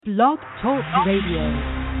Blog Talk Radio.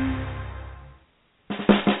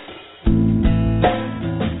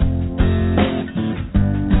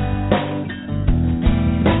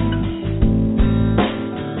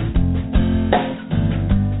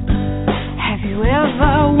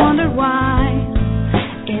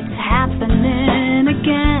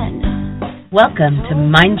 Welcome to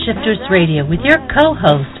Mindshifters Radio with your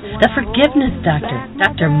co-host, the Forgiveness Doctor,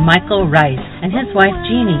 Dr. Michael Ryce, and his wife,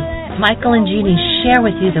 Jeanie. Michael and Jeanie share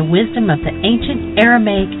with you the wisdom of the ancient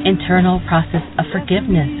Aramaic internal process of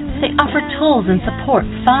forgiveness. They offer tools and support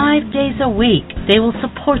 5 days a week. They will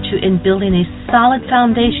support you in building a solid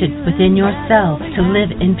foundation within yourself to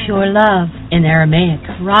live in pure love. In Aramaic,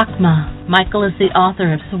 Rachma. Michael is the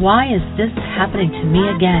author of So Why Is This Happening to Me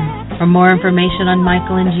Again? For more information on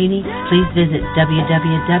Michael and Jeanie, please visit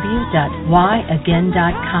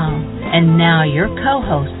www.whyagain.com. And now your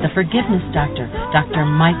co-host, the Forgiveness Doctor, Dr.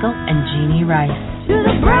 Michael and Jeanie Ryce. To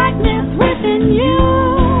the brightness within you,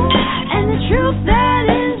 and the truth that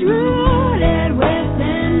is rooted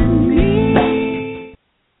within me.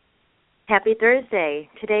 Happy Thursday.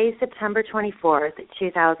 Today is September 24th,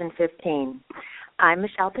 2015. I'm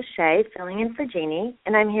Michelle Pache, filling in for Jeanie,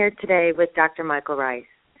 and I'm here today with Dr. Michael Ryce.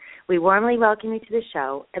 We warmly welcome you to the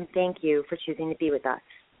show, and thank you for choosing to be with us.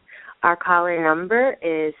 Our caller number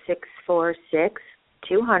is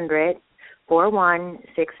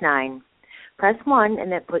 646-200-4169. Press 1,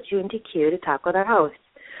 and that puts you into queue to talk with our host.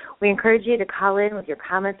 We encourage you to call in with your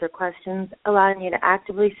comments or questions, allowing you to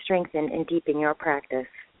actively strengthen and deepen your practice.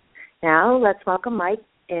 Now, let's welcome Mike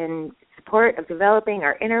in support of developing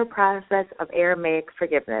our inner process of Aramaic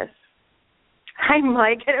forgiveness. Hi,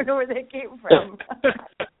 Mike. I don't know where that came from.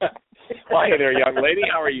 Hi there, young lady.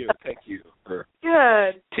 How are you? Thank you for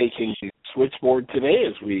taking the switchboard today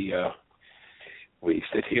as we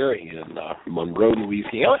sit here in Monroe,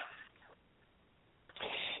 Louisiana,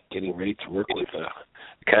 getting ready to work with a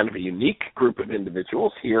kind of a unique group of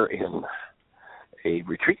individuals here in a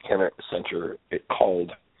retreat center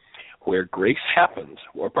called Where Grace Happens,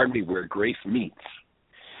 Where Grace Meets.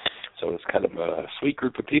 So it's kind of a sweet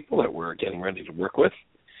group of people that we're getting ready to work with.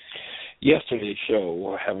 Yesterday's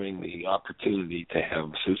show, having the opportunity to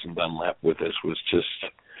have Susan Dunlap with us was just,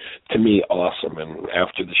 to me, awesome. And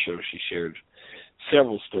after the show, she shared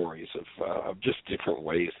several stories of just different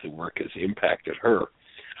ways the work has impacted her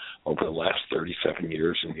over the last 37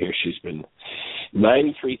 years. And here she's been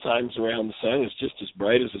 93 times around the sun. It's just as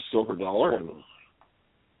bright as a silver dollar, and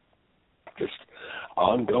just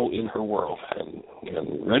on go in her world and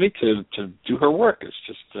ready to do her work. It's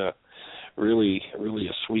just really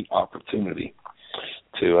a sweet opportunity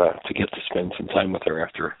to get to spend some time with her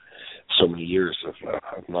after so many years of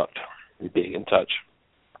not being in touch.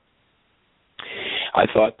 I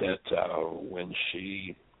thought that when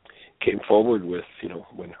she came forward with,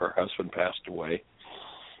 when her husband passed away,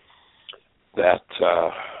 that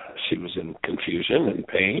she was in confusion and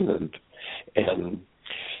pain and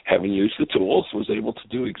having used the tools, was able to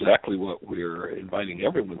do exactly what we're inviting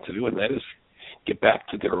everyone to do, and that is get back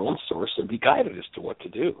to their own source and be guided as to what to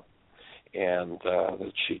do. And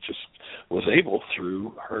that she just was able,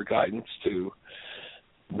 through her guidance, to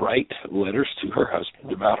write letters to her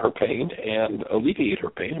husband about her pain and alleviate her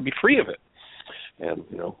pain and be free of it. And,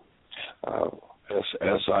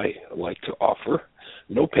 as I like to offer,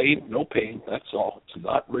 no pain, that's all. It's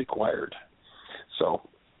not required. So,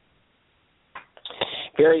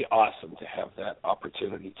 very awesome to have that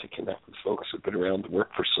opportunity to connect with folks who've been around the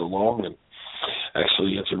work for so long. And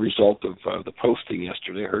actually, as a result of the posting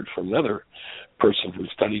yesterday, I heard from another person who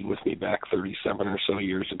studied with me back 37 or so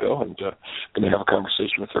years ago, and going to have a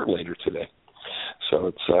conversation with her later today. So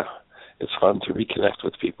it's fun to reconnect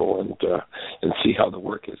with people and see how the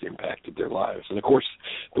work has impacted their lives. And, of course,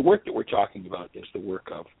 the work that we're talking about is the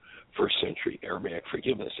work of first century Aramaic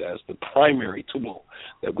forgiveness as the primary tool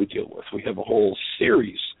that we deal with. We have a whole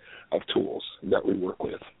series of tools that we work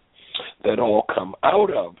with that all come out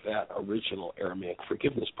of that original Aramaic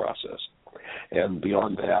forgiveness process. And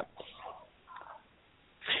beyond that,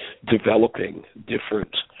 developing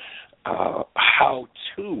different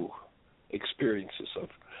how-to experiences of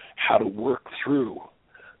how to work through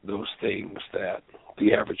those things that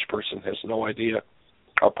the average person has no idea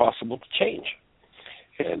are possible to change.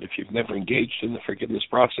 And if you've never engaged in the forgiveness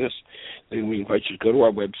process, then we invite you to go to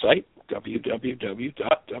our website,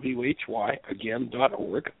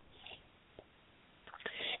 www.whyagain.org.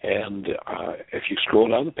 And if you scroll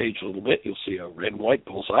down the page a little bit, you'll see a red and white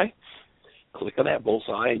bullseye. Click on that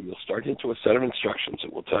bullseye, and you'll start into a set of instructions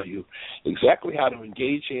that will tell you exactly how to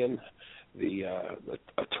engage in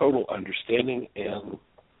a total understanding and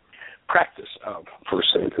practice of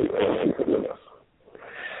first century forgiveness.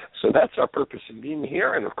 So that's our purpose in being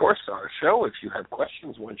here. And, of course, our show, if you have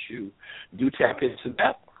questions, once you do tap into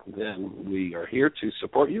that, then we are here to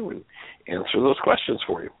support you and answer those questions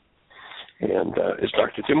for you. And is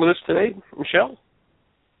Dr. Tim with us today, Michelle?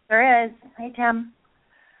 There is. Hey, Tim.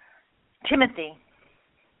 Timothy.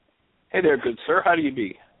 Hey there, good sir. How do you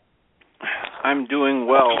be? I'm doing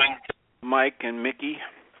well, Mike and Mickey.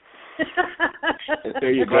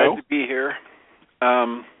 There you Glad go. to be here.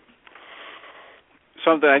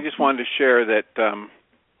 Something I just wanted to share that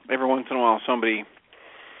every once in a while somebody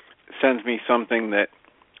sends me something that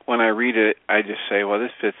when I read it, I just say, well,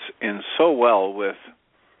 this fits in so well with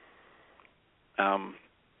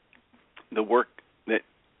the work that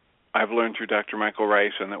I've learned through Dr. Michael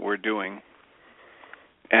Ryce and that we're doing.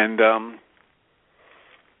 And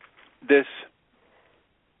this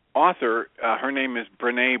author, her name is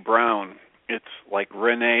Brene Brown. It's like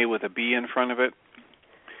Renee with a B in front of it.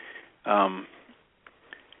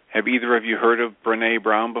 Have either of you heard of Brene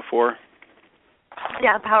Brown before?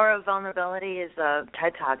 Yeah, Power of Vulnerability is a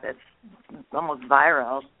TED Talk that's almost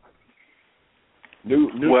viral. New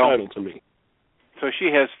title to me. So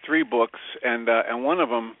she has 3 books, and one of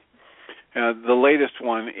them, the latest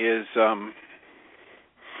one, is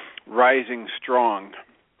Rising Strong.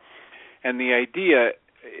 And the idea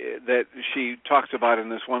that she talks about in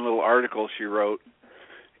this one little article she wrote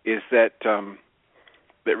is that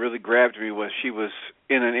that really grabbed me was she was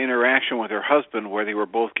in an interaction with her husband where they were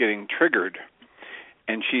both getting triggered.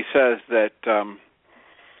 And she says that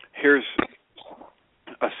here's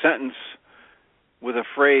a sentence with a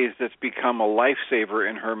phrase that's become a lifesaver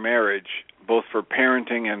in her marriage, both for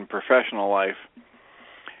parenting and professional life.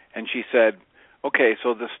 And she said, okay,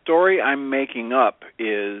 so the story I'm making up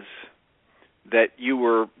is that you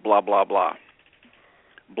were blah, blah, blah,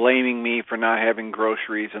 blaming me for not having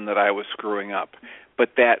groceries and that I was screwing up. But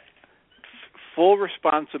that full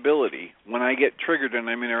responsibility when I get triggered and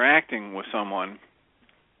I'm interacting with someone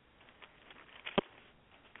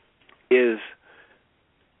is,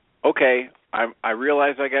 okay, I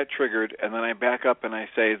realize I got triggered, and then I back up and I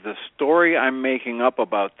say, the story I'm making up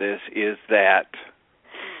about this is that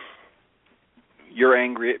you're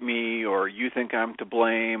angry at me, or you think I'm to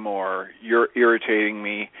blame, or you're irritating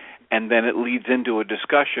me, and then it leads into a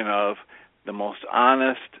discussion of the most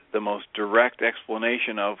honest, the most direct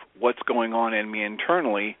explanation of what's going on in me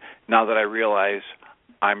internally now that I realize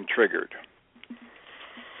I'm triggered.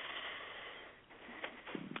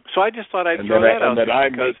 So I just thought I'd throw that out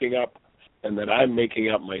there. And that I'm making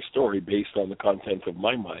up my story based on the content of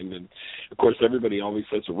my mind. And, of course, everybody always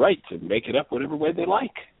has a right to make it up whatever way they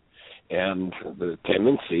like. And the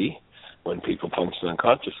tendency, when people function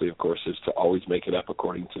unconsciously, of course, is to always make it up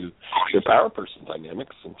according to their power person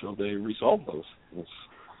dynamics until they resolve those. It's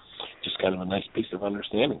just kind of a nice piece of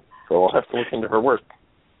understanding. So I'll have to look into her work.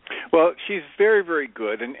 Well, she's very, very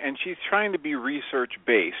good, and she's trying to be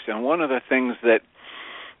research-based. And one of the things that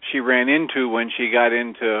she ran into when she got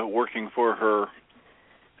into working for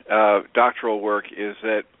her doctoral work is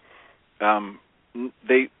that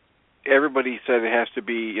everybody said it has to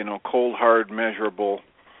be, cold, hard, measurable,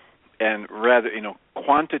 and rather,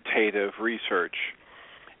 quantitative research.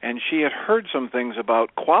 And she had heard some things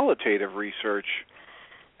about qualitative research,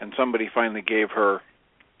 and somebody finally gave her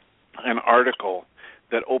an article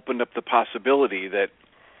that opened up the possibility that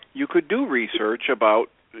you could do research about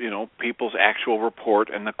people's actual report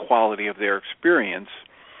and the quality of their experience.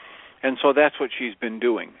 And so that's what she's been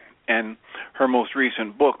doing. And her most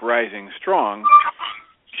recent book, Rising Strong,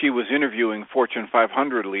 she was interviewing Fortune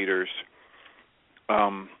 500 leaders,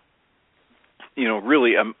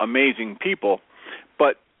 really amazing people,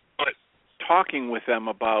 but talking with them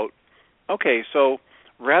about, okay, so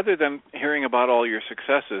rather than hearing about all your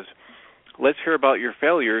successes, let's hear about your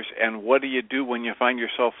failures, and what do you do when you find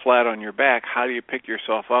yourself flat on your back? How do you pick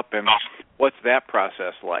yourself up, and what's that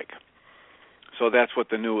process like? So that's what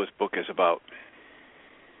the newest book is about.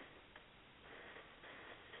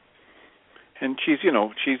 And she's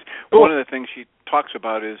one of the things she talks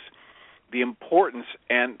about is the importance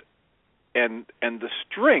and the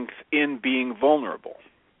strength in being vulnerable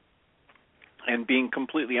and being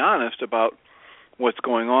completely honest about what's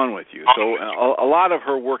going on with you. So a lot of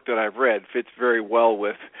her work that I've read fits very well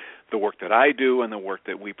with the work that I do and the work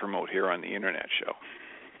that we promote here on the Internet show.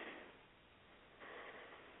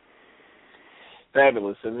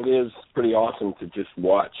 Fabulous, and it is pretty awesome to just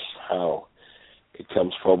watch how it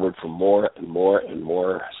comes forward from more and more and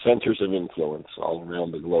more centers of influence all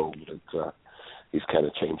around the globe. These kind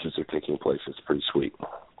of changes are taking place. It's pretty sweet.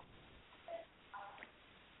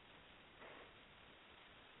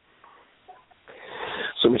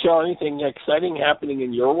 So, Michelle, anything exciting happening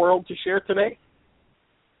in your world to share today?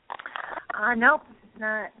 Nope.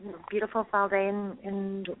 Not beautiful fall day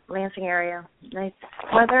in Lansing area. Nice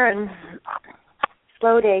weather and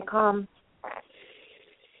slow day, calm.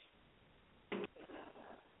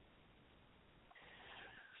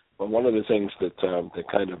 Well, one of the things that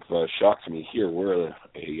kind of shocked me here, we're a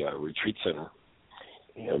retreat center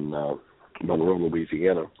in Monroe,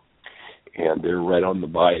 Louisiana, and they're right on the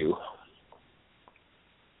bayou,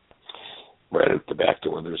 right at the back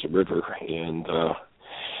door. There's a river, and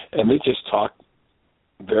they just talk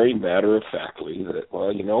very matter-of-factly that,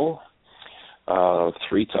 well,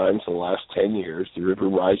 3 times in the last 10 years, the river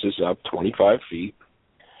rises up 25 feet,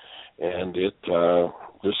 and it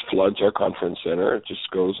just floods our conference center. It just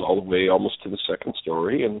goes all the way almost to the second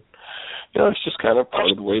story, and it's just kind of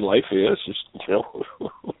part of the way life is. Just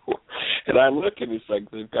and I look, and it's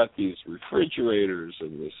like they've got these refrigerators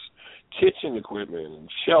and this kitchen equipment and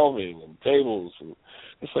shelving and tables, and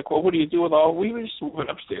it's like, well, what do you do with all? We just move it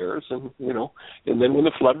upstairs, and and then when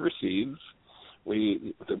the flood recedes,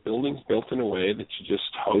 the building's built in a way that you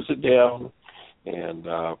just hose it down and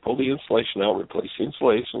pull the insulation out, replace the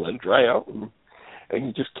insulation, let it dry out, and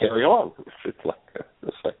you just carry on. It's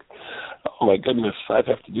like, oh my goodness, I'd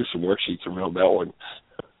have to do some worksheets around that one.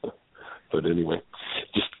 But anyway,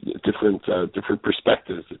 just different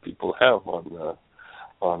perspectives that people have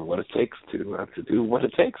on what it takes to do what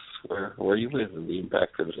it takes where you live and the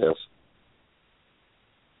impact that it has.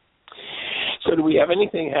 So do we have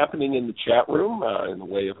anything happening in the chat room in the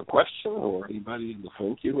way of a question or anybody in the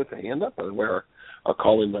phone queue with a hand up? Where our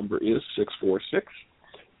call-in number is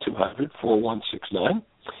 646-200-4169.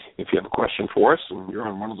 If you have a question for us and you're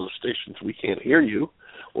on one of those stations we can't hear you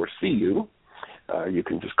or see you, you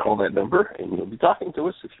can just call that number and you'll be talking to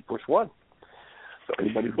us if you push 1. So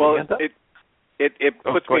anybody with a hand up? It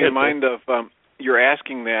puts me in mind of you're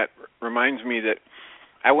asking that, reminds me that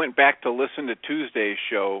I went back to listen to Tuesday's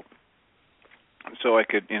show so I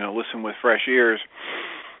could, listen with fresh ears,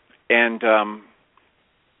 and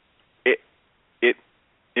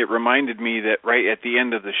it reminded me that right at the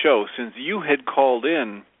end of the show, since you had called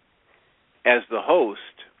in as the host,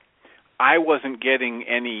 I wasn't getting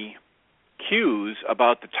any cues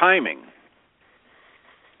about the timing.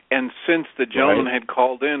 And since the gentleman had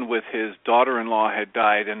called in with his daughter-in-law had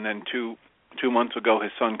died, and then two months ago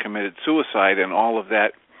his son committed suicide, and all of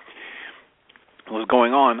that was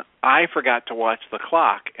going on, I forgot to watch the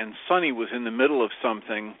clock, and Sonny was in the middle of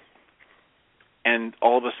something, and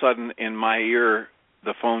all of a sudden in my ear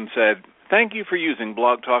the phone said, "Thank you for using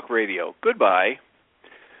Blog Talk Radio. Goodbye."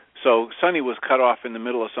 So Sonny was cut off in the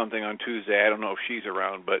middle of something on Tuesday. I don't know if she's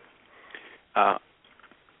around, but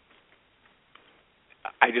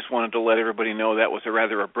I just wanted to let everybody know that was a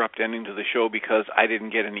rather abrupt ending to the show because I didn't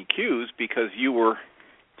get any cues because you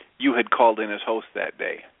had called in as host that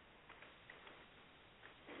day.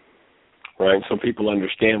 Right, so people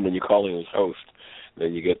understand when you call in as host,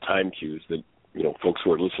 then you get time cues that folks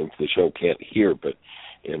who are listening to the show can't hear, but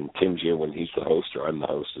in Tim's ear when he's the host or I'm the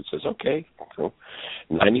host, it says, okay, so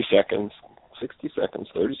 90 seconds, 60 seconds,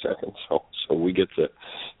 30 seconds, so we get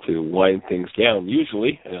to wind things down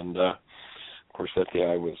usually, and of course that day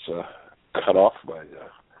I was cut off by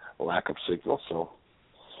lack of signal, so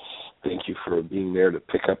thank you for being there to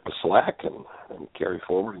pick up the slack and carry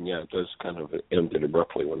forward, and it does kind of end it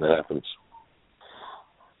abruptly when that happens.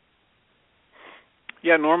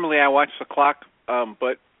 Yeah, normally I watch the clock,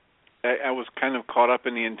 but I was kind of caught up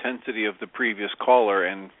in the intensity of the previous caller,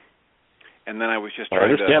 and then I was just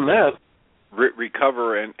trying to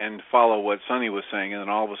recover and follow what Sonny was saying, and then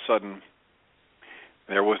all of a sudden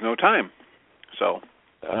there was no time. So,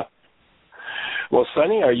 well,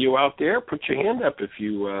 Sonny, are you out there? Put your hand up if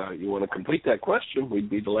you want to complete that question. We'd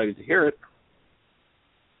be delighted to hear it.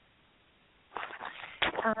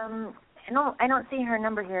 I don't see her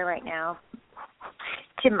number here right now.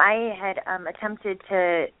 Tim, I had attempted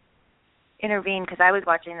to intervene because I was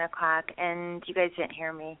watching the clock, and you guys didn't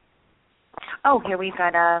hear me. Oh, here we've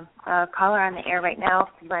got a caller on the air right now.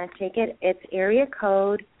 If you want to take it, it's area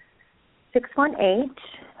code 618.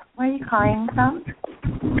 Where are you calling from?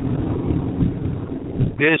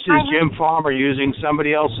 This is Jim Farmer using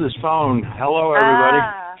somebody else's phone. Hello, everybody.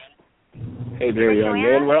 Hey there, young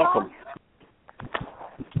man. Welcome.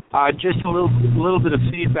 Just a little bit of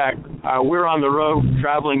feedback. We're on the road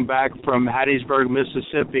traveling back from Hattiesburg,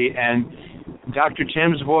 Mississippi, and Dr.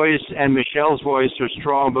 Tim's voice and Michelle's voice are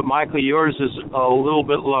strong, but Michael, yours is a little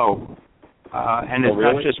bit low. And it's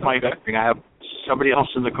not just my thing. I have somebody else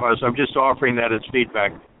in the car, so I'm just offering that as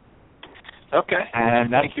feedback. Okay.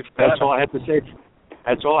 And that's all I have to say.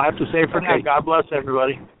 That's all I have to say for now. God bless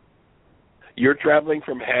everybody. You're traveling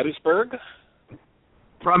from Hattiesburg?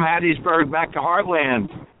 From Hattiesburg back to Heartland.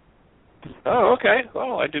 Oh, okay.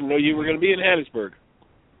 Well, I didn't know you were going to be in Hattiesburg.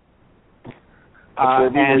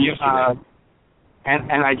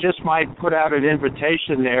 And I just might put out an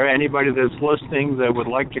invitation there. Anybody that's listening that would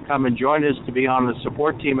like to come and join us to be on the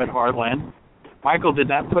support team at Heartland. Michael did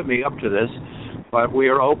not put me up to this, but we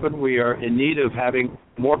are open. We are in need of having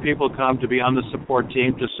more people come to be on the support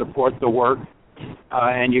team to support the work.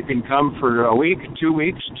 And you can come for a week, 2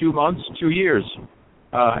 weeks, 2 months, 2 years.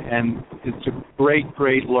 And it's a great,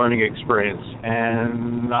 great learning experience.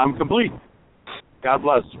 And I'm complete. God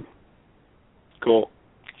bless. Cool.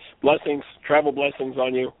 Blessings, travel blessings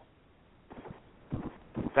on you.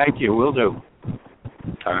 Thank you. Will do.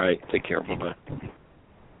 All right. Take care. Bye-bye.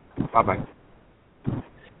 Bye-bye.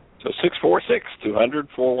 So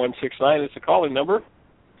 646-200-4169 is the calling number.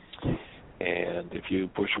 And if you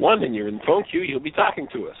push 1 and you're in the phone queue, you'll be talking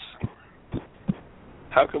to us.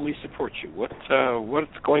 How can we support you? What's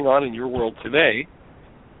going on in your world today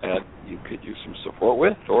that you could use some support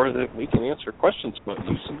with, or that we can answer questions about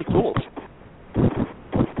using the tools?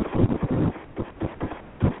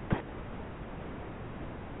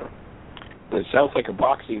 It sounds like a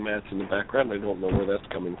boxing match in the background. I don't know where that's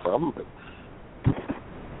coming from, but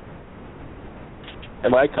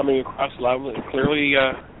am I coming across loudly and clearly,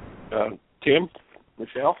 Tim,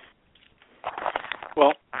 Michelle?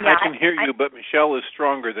 Well, yeah, I can hear you, but Michelle is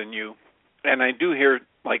stronger than you, and I do hear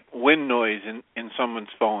like wind noise in someone's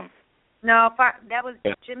phone. No, that was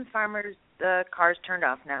Jim Farmer's. The car's turned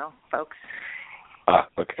off now, folks. Ah,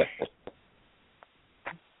 okay.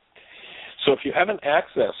 So if you haven't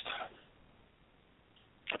accessed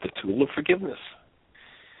the tool of forgiveness,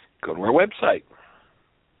 go to our website,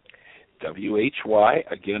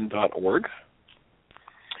 whyagain.org,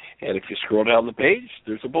 and if you scroll down the page,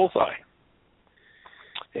 there's a bullseye.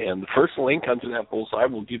 And the first link under that bullseye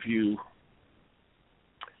will give you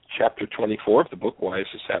Chapter 24 of the book, Why Is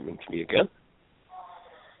This Happening to Me Again?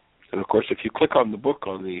 And, of course, if you click on the book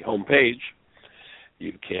on the home page,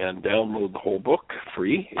 you can download the whole book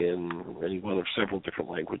free in any one of several different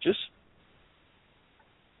languages.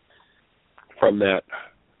 From that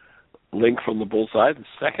link from the bullseye, the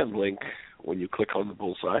second link, when you click on the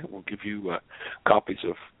bullseye, will give you copies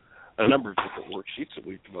of a number of different worksheets that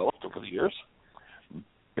we've developed over the years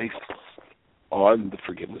based on the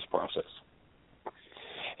forgiveness process.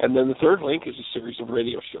 And then the third link is a series of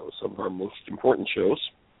radio shows, some of our most important shows,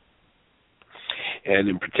 and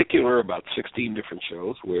in particular about 16 different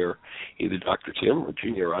shows where either Dr. Tim or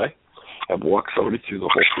Jeanie or I have walked somebody through the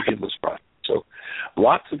whole forgiveness process. So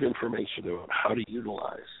lots of information about how to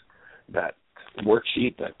utilize that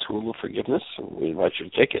worksheet, that tool of forgiveness, and we invite you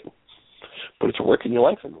to take it, put it to work in your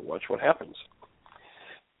life, and watch what happens.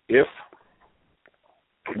 If,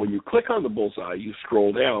 when you click on the bullseye, you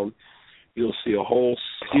scroll down, you'll see a whole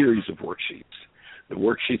series of worksheets. The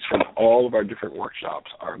worksheets from all of our different workshops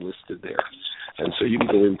are listed there. And so you can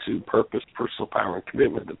go into purpose, personal power, and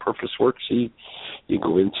commitment, the purpose worksheet. You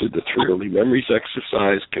go into the 3 early memories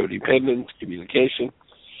exercise, codependence, communication.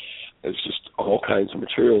 There's just all kinds of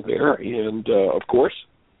material there. And, of course,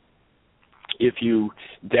 if you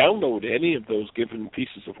download any of those given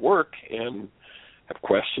pieces of work and have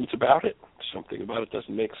questions about it, something about it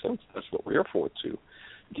doesn't make sense, that's what we're here for, to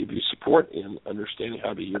give you support in understanding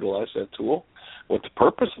how to utilize that tool, what the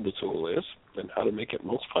purpose of the tool is, and how to make it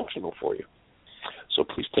most functional for you. So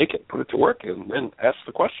please take it, put it to work, and then ask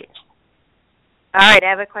the questions. All right, I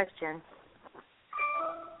have a question.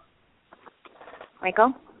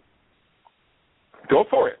 Michael? Go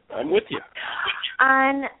for it. I'm with you.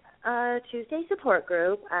 On Tuesday support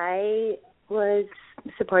group, I was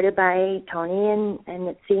supported by Tony and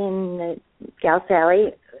Mitzi and the gal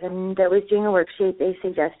Sally, and I was doing a worksheet they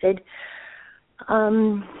suggested.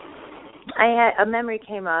 I had a memory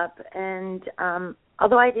came up, and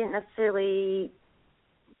although I didn't necessarily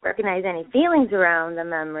recognize any feelings around the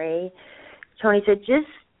memory, Tony said, just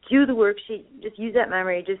do the worksheet, just use that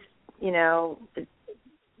memory, just, you know,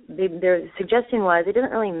 their suggestion was it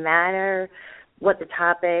doesn't really matter what the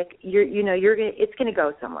topic, it's going to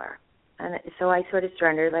go somewhere. And so I sort of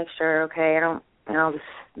surrendered, like, sure, okay, this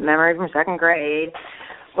memory from 2nd grade,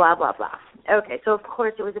 blah, blah, blah. Okay, so of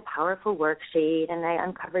course it was a powerful worksheet, and I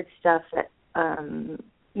uncovered stuff that,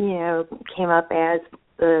 came up as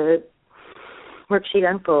the worksheet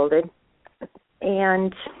unfolded.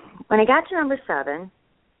 And when I got to number 7,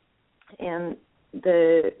 and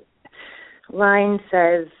the line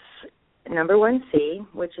says number 1C,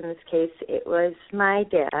 which in this case it was my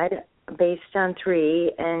dad, based on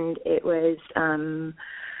 3, and it was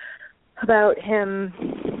about him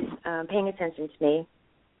paying attention to me.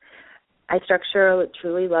 I structure a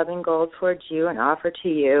truly loving goal towards you and offer to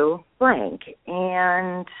you blank.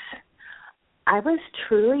 And I was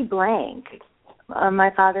truly blank. My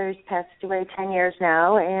father's passed away 10 years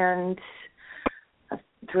now, and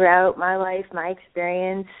throughout my life, my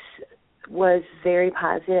experience was very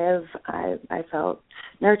positive. I felt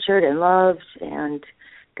nurtured and loved and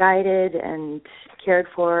guided and cared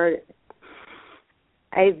for.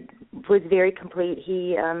 I was very complete.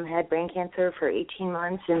 He had brain cancer for 18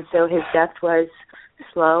 months, and so his death was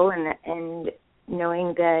slow, and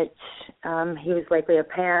knowing that he was likely to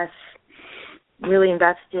pass, really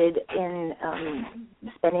invested in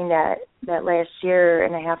spending that last year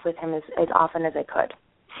and a half with him as often as I could.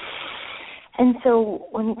 And so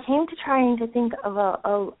when it came to trying to think of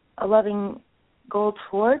a loving goal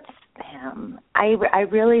towards him, I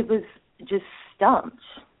really was just stumped.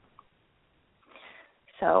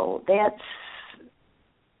 So that's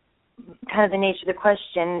kind of the nature of the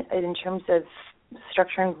question in terms of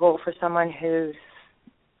structuring a goal for someone who's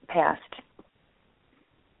passed.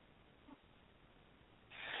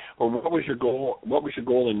 Well, what was your goal? What was your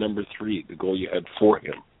goal in number 3? The goal you had for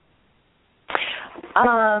him?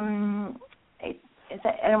 I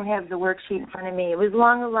don't have the worksheet in front of me. It was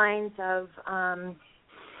along the lines of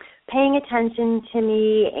paying attention to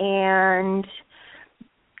me and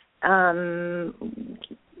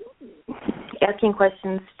asking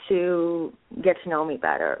questions to get to know me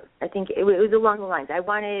better. I think it was along the lines. I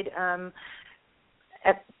wanted,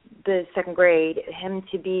 at the 2nd grade, him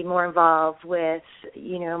to be more involved with,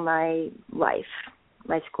 my life,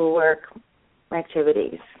 my schoolwork, my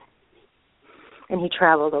activities. And he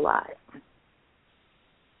traveled a lot.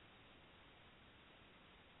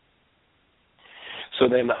 So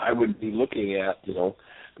then I would be looking at,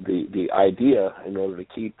 the idea in order to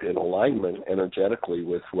keep in alignment energetically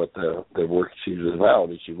with what the worksheet is about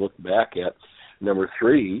is you look back at number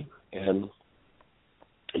 3 and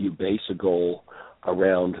you base a goal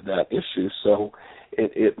around that issue. So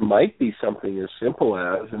it might be something as simple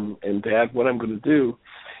as, and Dad, what I'm going to do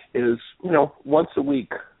is, once a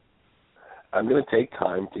week, I'm going to take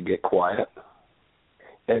time to get quiet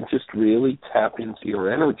and just really tap into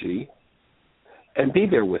your energy and be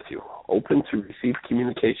there with you, open to receive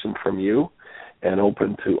communication from you and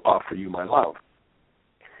open to offer you my love,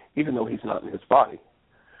 even though he's not in his body.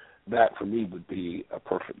 That, for me, would be a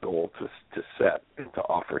perfect goal to set and to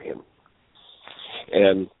offer him.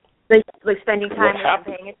 And like spending time with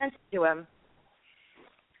him, paying attention to him.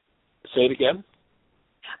 Say it again?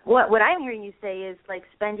 What I'm hearing you say is like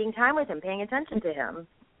spending time with him, paying attention to him.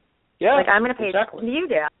 Yeah, like I'm going to pay attention to you,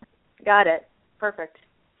 Dad. Got it. Perfect.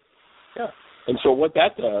 Yeah. And so what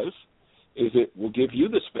that does is it will give you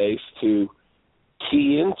the space to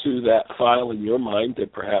key into that file in your mind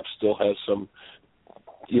that perhaps still has some,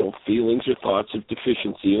 feelings or thoughts of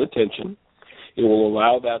deficiency and attention. It will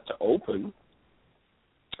allow that to open.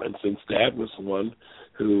 And since Dad was the one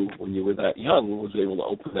who, when you were that young, was able to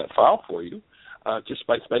open that file for you, just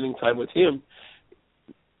by spending time with him,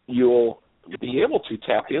 you'll be able to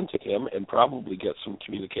tap into him and probably get some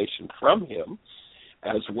communication from him,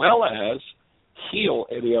 as well as heal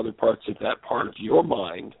any other parts of that part of your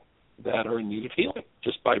mind that are in need of healing,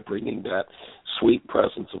 just by bringing that sweet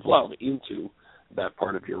presence of love into that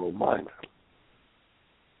part of your own mind.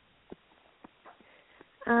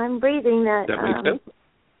 I'm breathing that. That makes sense?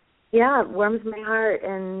 Yeah, it warms my heart,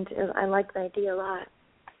 and I like the idea a lot.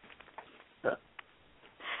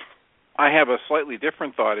 I have a slightly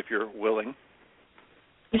different thought, if you're willing.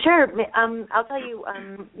 Sure. I'll tell you,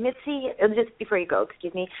 Mitzi, just before you go,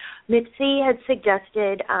 Mitzi had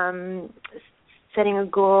suggested setting a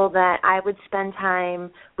goal that I would spend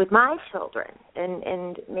time with my children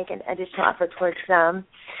and make an additional effort towards them.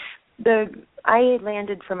 I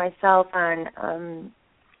landed for myself on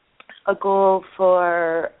a goal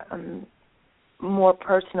for more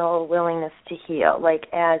personal willingness to heal, like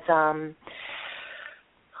as a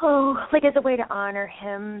way to honor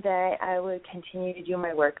him, that I would continue to do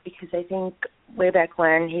my work, because I think way back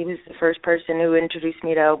when, he was the first person who introduced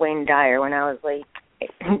me to Wayne Dyer when I was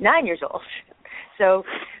 9 years old. So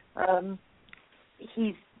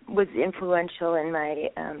he was influential in my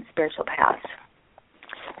spiritual path.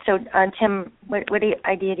 So, Tim, what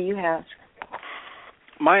idea do you have?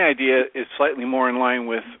 My idea is slightly more in line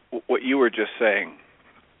with what you were just saying.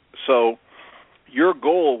 So your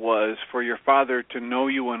goal was for your father to know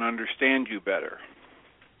you and understand you better.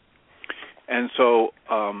 And so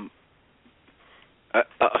a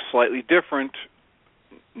slightly different,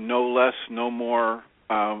 no less, no more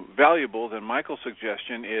valuable than Michael's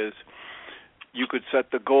suggestion is you could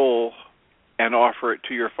set the goal and offer it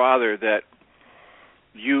to your father that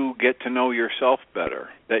you get to know yourself better,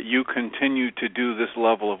 that you continue to do this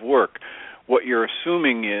level of work. What you're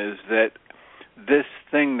assuming is that this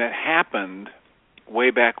thing that happened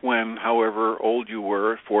way back when, however old you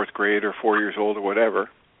were, 4th grade or 4 years old or whatever,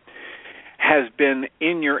 has been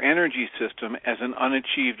in your energy system as an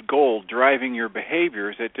unachieved goal, driving your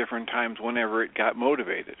behaviors at different times whenever it got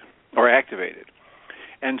motivated or activated.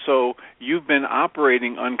 And so you've been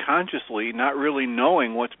operating unconsciously, not really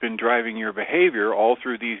knowing what's been driving your behavior all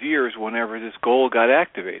through these years whenever this goal got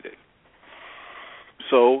activated.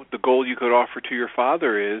 So the goal you could offer to your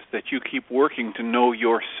father is that you keep working to know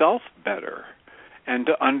yourself better and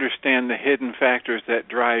to understand the hidden factors that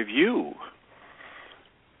drive you.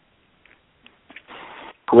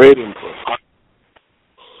 Great input.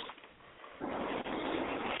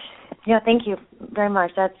 Yeah, thank you very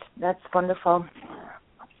much. That's wonderful.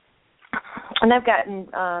 And I've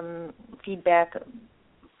gotten feedback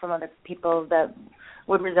from other people that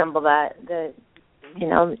would resemble that. That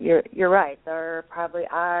you're right. There probably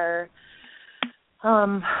are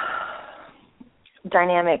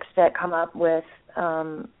dynamics that come up with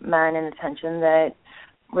men and attention that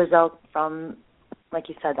result from, like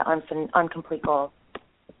you said, the incomplete goal.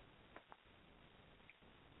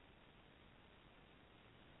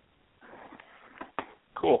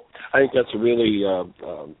 Cool. I think that's a really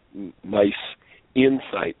nice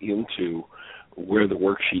insight into where the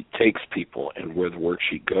worksheet takes people and where the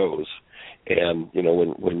worksheet goes. And,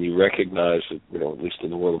 when you recognize that, at least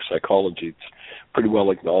in the world of psychology, it's pretty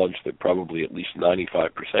well acknowledged that probably at least 95%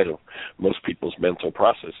 of most people's mental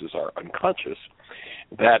processes are unconscious.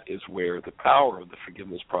 That is where the power of the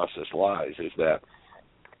forgiveness process lies, is that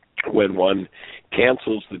when one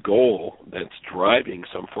cancels the goal that's driving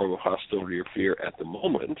some form of hostility or fear at the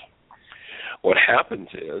moment, what happens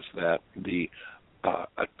is that the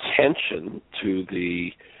attention to the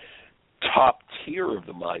top tier of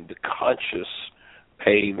the mind, the conscious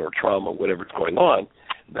pain or trauma, whatever's going on,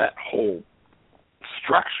 that whole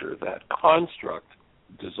structure, that construct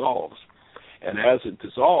dissolves. And as it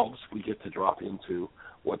dissolves, we get to drop into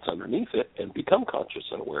what's underneath it and become conscious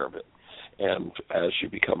and aware of it. And as you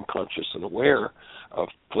become conscious and aware of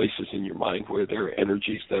places in your mind where there are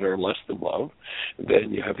energies that are less than love,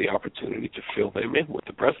 then you have the opportunity to fill them in with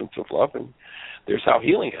the presence of love, and there's how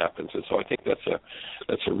healing happens. And so I think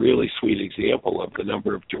that's a really sweet example of the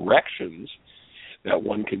number of directions that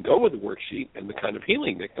one can go with the worksheet and the kind of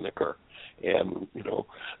healing that can occur. And,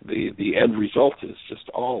 the end result is just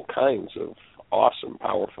all kinds of awesome,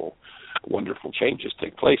 powerful, wonderful changes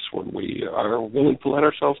take place when we are willing to let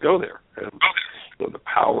ourselves go there. And the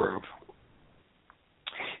power of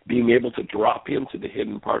being able to drop into the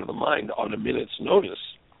hidden part of the mind on a minute's notice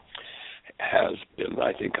has been,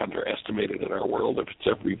 I think, underestimated in our world, if it's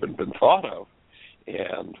ever even been thought of.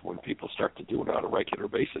 And when people start to do it on a regular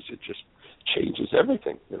basis, it just changes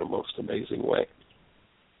everything in a most amazing way.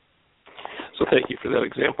 So thank you for that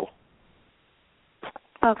example.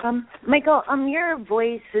 Welcome. Michael, your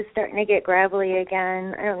voice is starting to get gravelly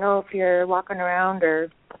again. I don't know if you're walking around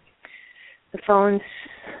or the phone's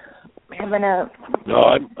having a... No,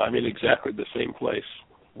 I'm in exactly the same place.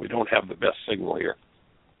 We don't have the best signal here.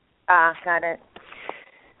 Got it.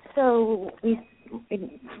 So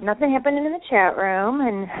nothing happened in the chat room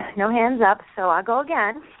and no hands up, so I'll go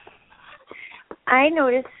again. I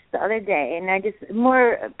noticed the other day, and I just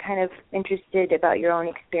more kind of interested about your own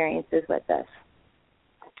experiences with this.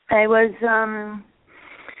 I was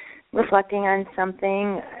reflecting on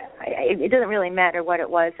something. It doesn't really matter what it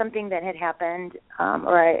was, something that had happened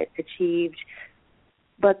or I achieved,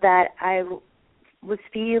 but that I was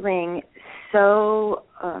feeling so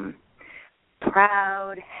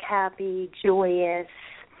proud, happy, joyous,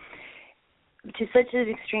 to such an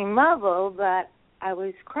extreme level that I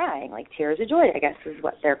was crying, like tears of joy, I guess is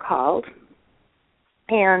what they're called.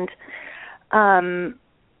 And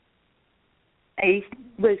I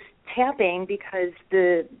was tapping because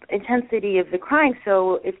the intensity of the crying,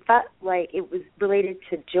 so it felt like it was related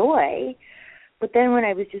to joy. But then when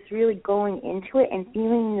I was just really going into it and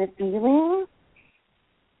feeling the feeling,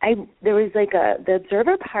 there was like the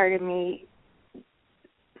observer part of me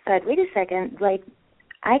said, wait a second, like,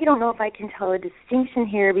 I don't know if I can tell a distinction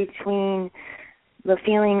here between the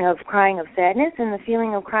feeling of crying of sadness and the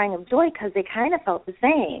feeling of crying of joy, because they kind of felt the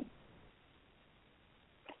same.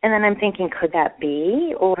 And then I'm thinking, could that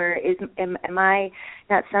be? Or am I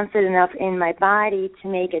not sensitive enough in my body to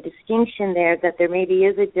make a distinction there that there maybe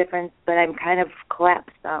is a difference, but I'm kind of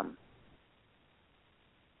collapsed some?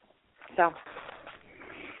 So,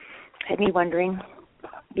 had me wondering,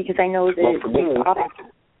 because I know that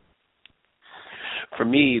for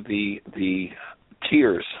me, the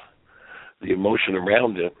tears, the emotion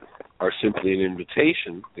around it, are simply an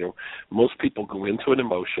invitation. Most people go into an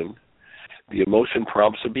emotion. The emotion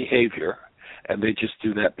prompts a behavior, and they just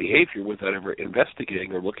do that behavior without ever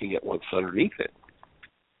investigating or looking at what's underneath it.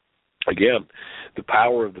 Again, the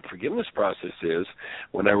power of the forgiveness process is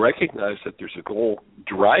when I recognize that there's a goal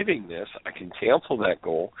driving this, I can cancel that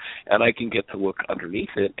goal, and I can get to look underneath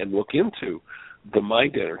it and look into the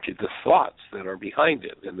mind energy, the thoughts that are behind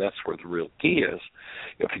it, and that's where the real key is.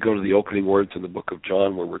 If you go to the opening words in the book of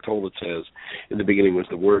John where we're told, it says, in the beginning was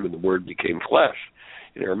the Word, and the Word became flesh.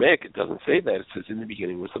 In Aramaic, it doesn't say that. It says in the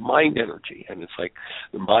beginning was the mind energy, and it's like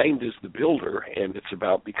the mind is the builder, and it's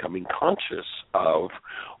about becoming conscious of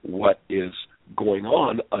what is going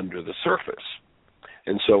on under the surface.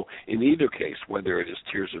 And so in either case, whether it is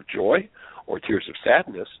tears of joy or tears of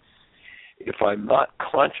sadness, if I'm not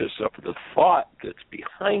conscious of the thought that's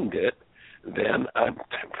behind it, then I'm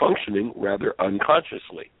functioning rather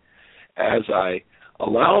unconsciously. As I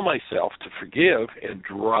allow myself to forgive and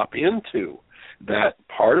drop into that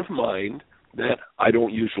part of mind that I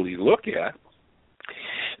don't usually look at,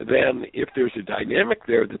 then if there's a dynamic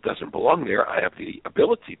there that doesn't belong there, I have the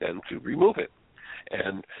ability then to remove it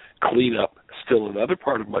and clean up still another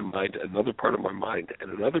part of my mind, another part of my mind,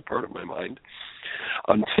 and another part of my mind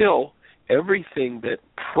until everything that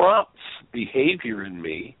prompts behavior in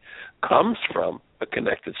me comes from a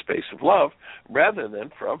connected space of love rather than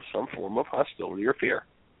from some form of hostility or fear.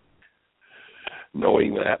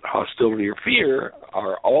 Knowing that hostility or fear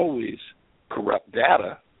are always corrupt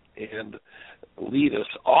data and lead us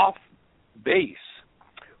off base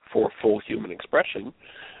for full human expression,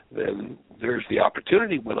 then there's the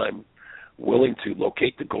opportunity when I'm willing to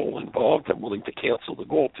locate the goal involved, I'm willing to cancel the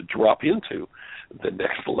goal, to drop into the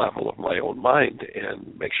next level of my own mind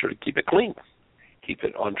and make sure to keep it clean, keep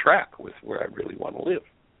it on track with where I really want to live.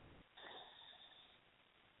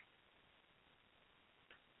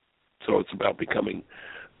 So it's about becoming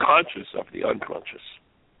conscious of the unconscious.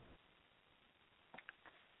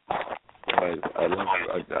 I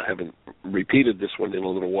haven't repeated this one in a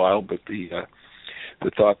little while, but the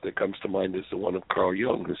thought that comes to mind is the one of Carl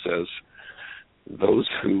Jung, who says, "Those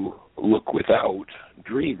who look without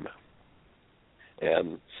dream."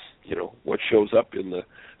 And, you know, what shows up in the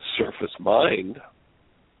surface mind,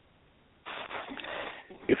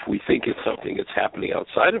 if we think it's something that's happening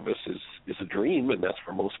outside of us, is a dream, and that's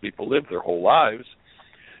where most people live their whole lives,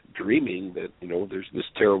 dreaming that, you know, there's this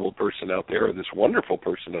terrible person out there or this wonderful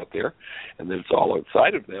person out there, and that it's all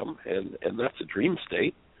outside of them, and that's a dream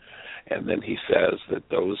state. And then he says that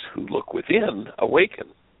those who look within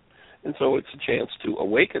awaken. And so it's a chance to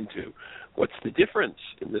awaken to what's the difference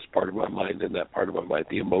in this part of my mind and that part of my mind.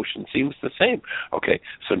 The emotion seems the same. Okay,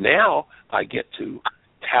 so now I get to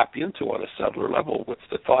tap into, on a subtler level, what's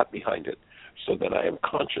the thought behind it, so that I am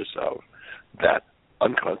conscious of that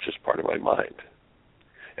unconscious part of my mind.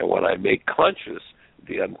 And when I make conscious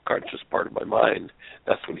the unconscious part of my mind,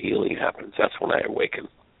 that's when healing happens. That's when I awaken.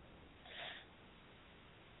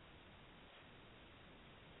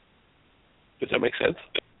 Does that make sense?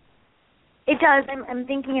 It does. I'm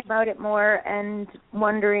thinking about it more and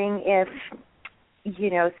wondering if, you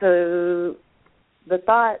know, so the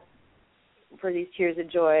thought for these tears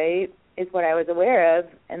of joy is what I was aware of,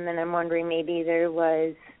 and then I'm wondering maybe there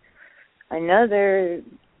was another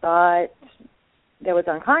thought that was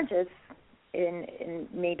unconscious, and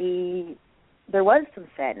maybe there was some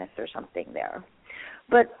sadness or something there.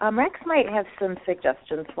 But Rex might have some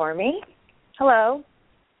suggestions for me. Hello.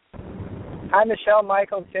 Hi, Michelle,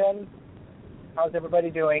 Michael, Tim. How's everybody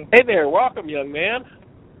doing? Hey there. Welcome, young man.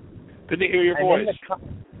 Good to hear your voice.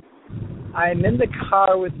 I'm in the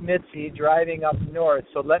car with Mitzi driving up north,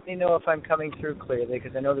 so let me know if I'm coming through clearly,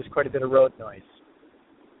 because I know there's quite a bit of road noise.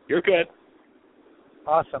 You're good.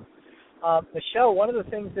 Awesome. Michelle, one of the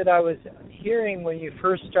things that I was hearing when you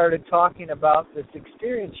first started talking about this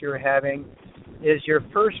experience you were having is your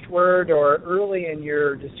first word, or early in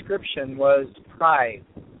your description, was pride.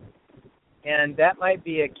 And that might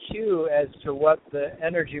be a cue as to what the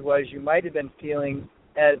energy was you might have been feeling,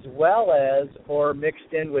 as well as or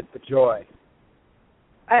mixed in with the joy.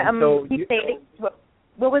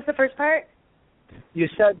 What was the first part? You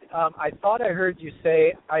said, I thought I heard you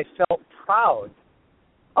say, I felt proud.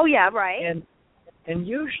 Oh, yeah, right. And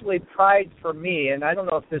usually pride for me, and I don't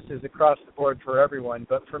know if this is across the board for everyone,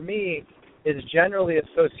 but for me is generally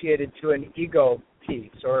associated to an ego piece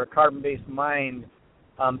or a carbon-based mind,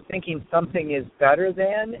 thinking something is better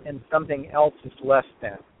than and something else is less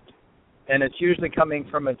than. And it's usually coming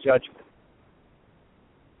from a judgment.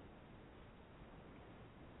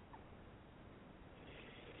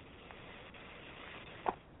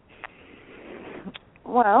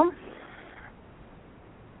 Well,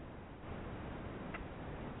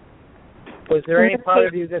 Was there any part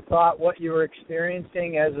of you that thought what you were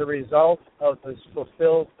experiencing as a result of this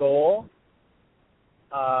fulfilled goal,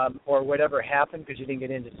 or whatever happened, because you didn't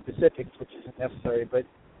get into specifics, which isn't necessary, but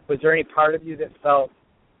was there any part of you that felt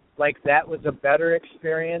like that was a better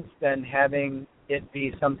experience than having it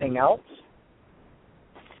be something else?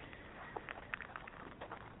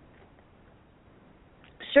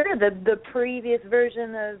 Sure, the previous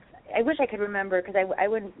version of, I wish I could remember, because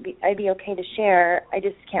I'd be okay to share. I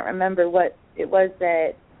just can't remember what it was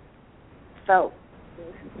that felt,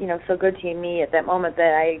 so good to me at that moment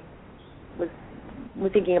that I was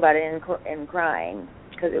thinking about it and crying,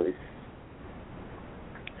 because it was.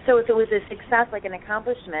 So if it was a success, like an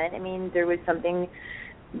accomplishment, I mean, there was something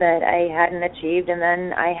that I hadn't achieved, and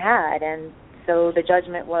then I had, and so the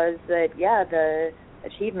judgment was that, yeah, the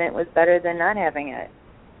achievement was better than not having it.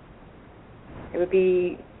 It would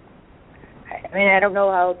be, I mean, I don't know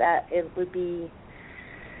how that it would be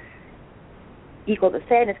equal to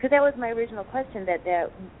sadness, because that was my original question,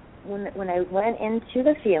 that when I went into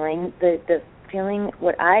the feeling, the feeling,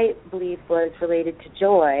 what I believed was related to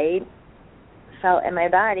joy, felt in my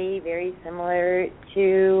body very similar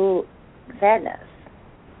to sadness.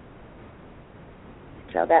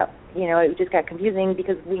 So that, it just got confusing,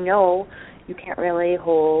 because we know you can't really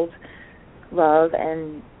hold love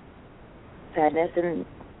and sadness in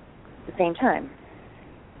the same time.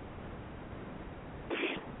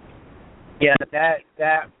 Yeah,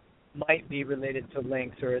 that might be related to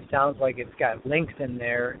links, or it sounds like it's got links in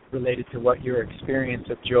there related to what your experience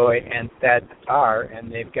of joy and sadness are,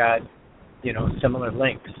 and they've got, similar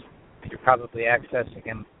links. You're probably accessing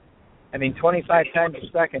them. I mean, 25 times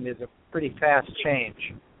a second is a pretty fast change.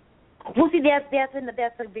 Well, see, that's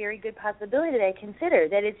a very good possibility that I consider,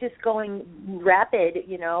 that it's just going rapid,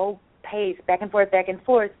 pace, back and forth,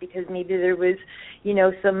 because maybe there was,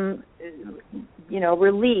 some,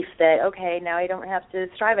 relief that, okay, now I don't have to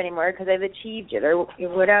strive anymore because I've achieved it, or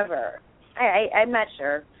whatever. I'm not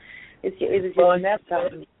sure. It was just, well,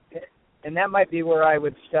 and that might be where I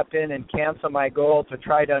would step in and cancel my goal to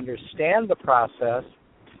try to understand the process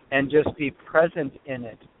and just be present in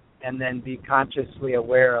it, and then be consciously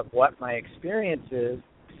aware of what my experience is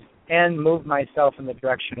and move myself in the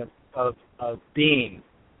direction of being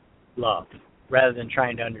love rather than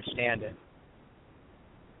trying to understand it.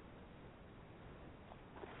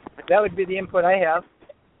 That would be the input I have.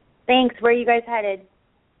 Thanks. Where are you guys headed?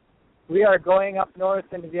 We are going up north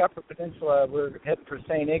into the Upper Peninsula. We're headed for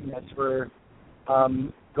St. Ignace. We're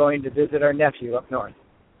going to visit our nephew up north.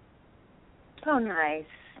 Oh, nice.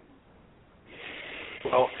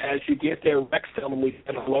 Well, as you get there, Rex, tell him we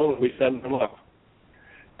send him alone and we send him love.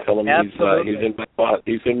 Tell him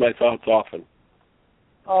he's in my thoughts often.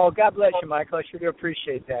 Oh, God bless you, Michael. I sure do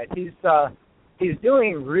appreciate that. He's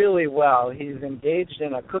doing really well. He's engaged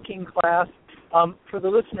in a cooking class. For the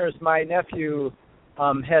listeners, my nephew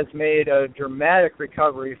has made a dramatic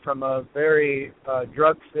recovery from a very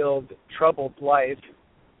drug-filled, troubled life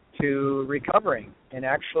to recovering and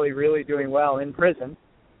actually really doing well in prison,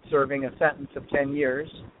 serving a sentence of 10 years.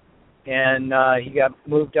 And he got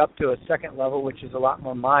moved up to a second level, which is a lot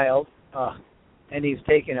more mild. And he's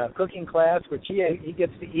taken a cooking class, which he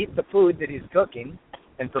gets to eat the food that he's cooking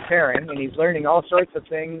and preparing, and he's learning all sorts of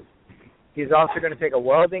things. He's also going to take a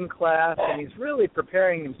welding class, and he's really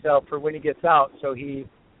preparing himself for when he gets out, so he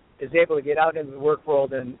is able to get out into the work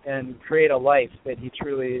world and create a life that he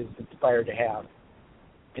truly is inspired to have.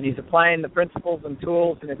 And he's applying the principles and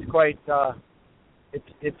tools, and it's quite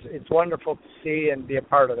it's wonderful to see and be a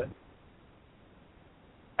part of it.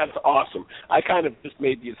 That's awesome. I kind of just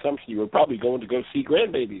made the assumption you were probably going to go see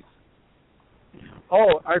grandbabies.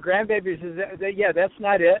 Oh, our grandbabies, that's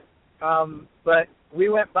not it. But we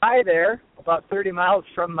went by there about 30 miles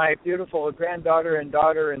from my beautiful granddaughter and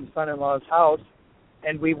daughter and son-in-law's house,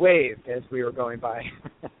 and we waved as we were going by.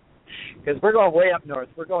 Because we're going way up north.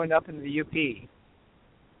 We're going up into the UP.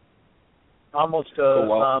 Almost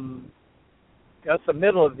that's the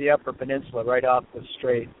middle of the Upper Peninsula, right off the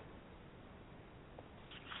strait.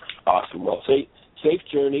 Awesome. Well, safe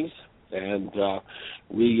journeys, and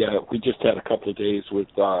we just had a couple of days with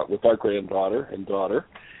our granddaughter and daughter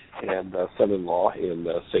and son-in-law in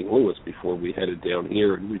St. Louis before we headed down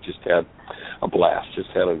here, and we just had a blast. Just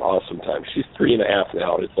had an awesome time. She's 3.5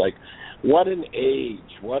 now. It's like, what an age!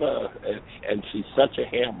 And she's such a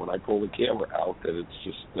ham when I pull the camera out that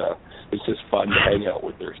it's just fun to hang out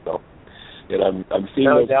with her. So, and I'm seeing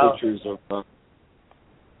those pictures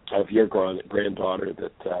of your granddaughter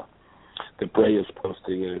that Bray is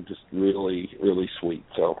posting, and just really, really sweet.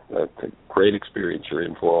 So that's a great experience you're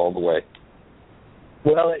in for all the way.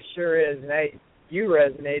 Well, it sure is. And you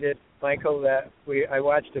resonated, Michael, that I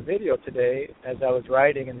watched a video today as I was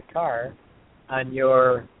riding in the car on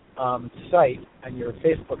your site, on your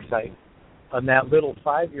Facebook site, on that little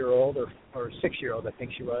 5-year-old or 6-year-old, I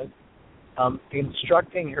think she was,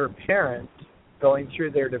 instructing her parents going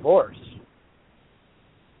through their divorce.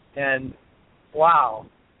 And wow,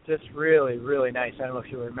 just really, really nice. I don't know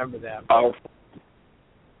if you remember that. Oh.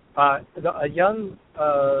 A young,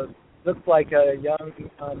 looked like a young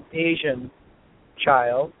Asian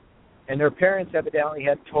child, and their parents evidently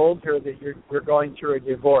had told her that we're going through a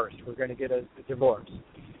divorce. We're going to get a divorce.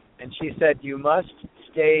 And she said, you must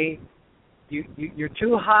stay, you're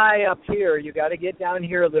too high up here. You got to get down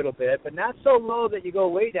here a little bit, but not so low that you go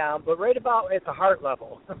way down, but right about at the heart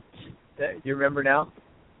level. You remember now?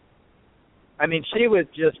 I mean, she was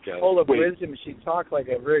just full of wisdom. She talked like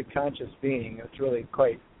a very conscious being. It's really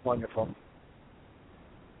quite wonderful.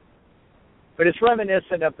 But it's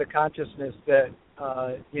reminiscent of the consciousness that,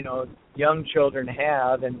 young children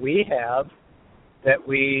have and we have that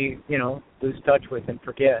we, lose touch with and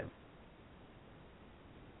forget.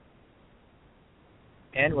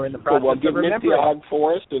 And we're in the process of remembering. Give Nick the hug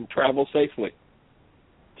for us and travel safely.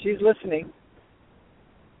 She's listening.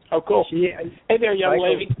 Oh, cool. Hey there, young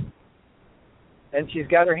lady. And she's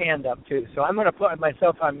got her hand up, too. So I'm going to put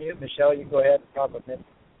myself on mute. Michelle, you go ahead and talk with me.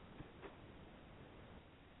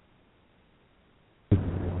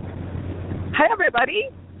 Hi, everybody.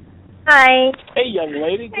 Hi. Hey, young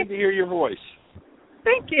lady. Good to hear your voice.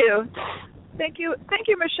 Thank you. Thank you,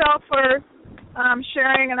 Michelle, for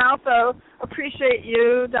sharing, and I also appreciate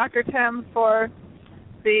you, Dr. Tim, for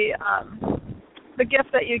the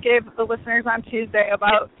gift that you gave the listeners on Tuesday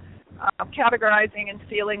about categorizing and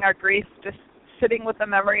feeling our grief, just sitting with the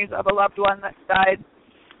memories of a loved one that died.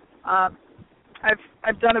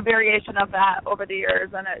 I've done a variation of that over the years,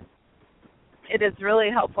 and it is really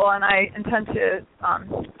helpful, and I intend to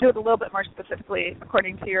do it a little bit more specifically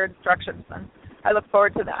according to your instructions, and I look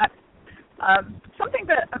forward to that.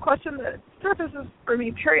 A question that surfaces for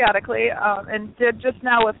me periodically, and did just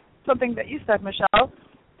now with something that you said, Michelle,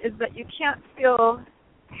 is that you can't feel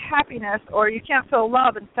happiness or you can't feel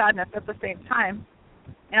love and sadness at the same time.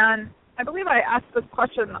 And I believe I asked this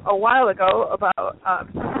question a while ago about,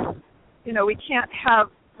 we can't have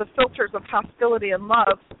the filters of hostility and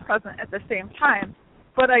love present at the same time.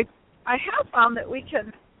 But I have found that we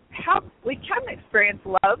can experience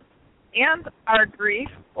love and our grief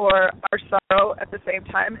or our sorrow at the same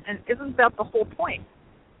time, and isn't that the whole point?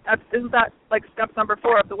 Isn't that like step number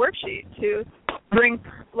 4 of the worksheet, to bring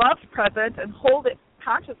love present and hold it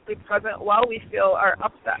consciously present while we feel our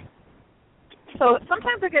upset? So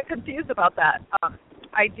sometimes I get confused about that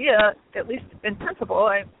idea, at least in principle.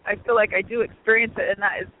 I feel like I do experience it, and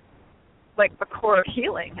that is like the core of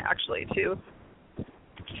healing, actually, to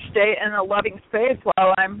stay in a loving space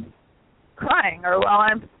while I'm crying, or while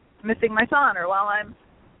I'm missing my son, or while I'm,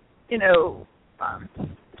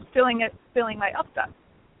 feeling my upset.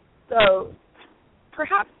 So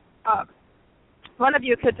perhaps one of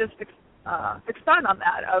you could just expand on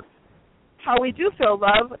that, of how we do feel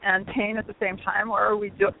love and pain at the same time, or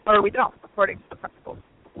we don't, according to the principles.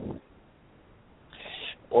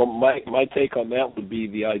 Well, my take on that would be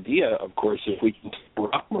the idea, of course, if we can keep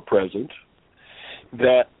Brahma present,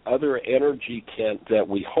 that other energy that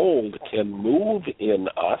we hold can move in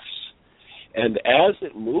us, and as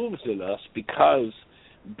it moves in us, because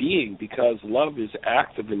love is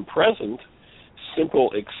active and present, simple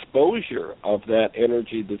exposure of that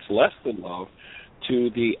energy that's less than love to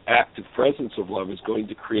the active presence of love is going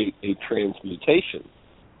to create a transmutation.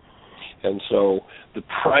 And so the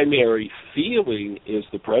primary feeling is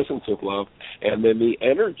the presence of love, and then the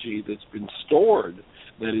energy that's been stored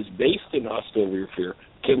that is based in hostility or fear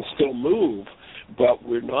can still move, but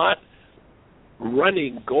we're not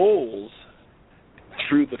running goals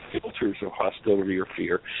through the filters of hostility or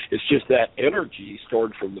fear. It's just that energy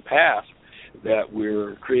stored from the past that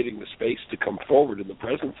we're creating the space to come forward in the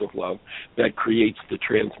presence of love that creates the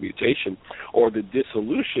transmutation or the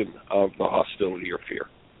dissolution of the hostility or fear.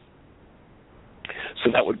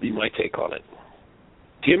 So that would be my take on it.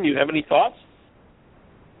 Tim, you have any thoughts?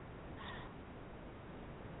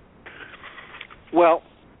 Well,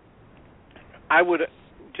 I would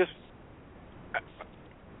just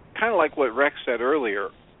kind of like what Rex said earlier.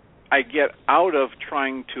 I get out of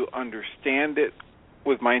trying to understand it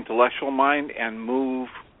with my intellectual mind and move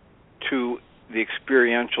to the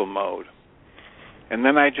experiential mode. And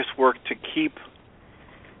then I just work to keep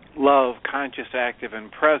love conscious, active,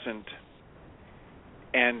 and present,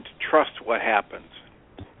 and trust what happens.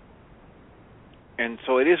 And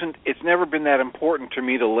so it's never been that important to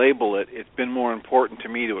me to label it. It's been more important to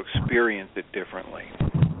me to experience it differently.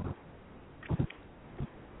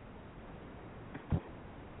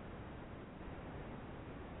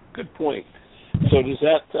 Good point. So does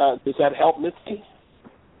that help, Misty?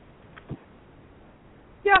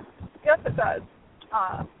 Yes, it does.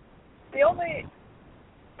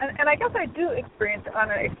 And I guess I do experience it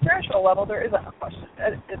on an experiential level. There isn't a question.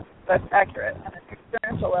 That's accurate. On an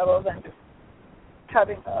experiential level, then just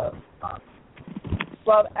having the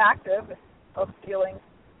love active of feelings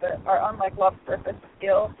that are unlike love surface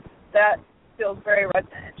skill, that feels very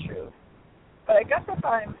resonant and true. But I guess if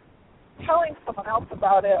I'm telling someone else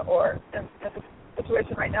about it, or in the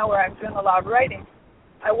situation right now where I'm doing a lot of writing,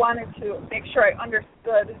 I wanted to make sure I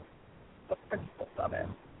understood the principles of it.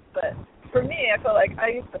 But for me, I feel like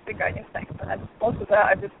I used to think I knew things, and most of that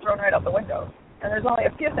I've just thrown right out the window. And there's only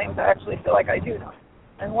a few things I actually feel like I do know.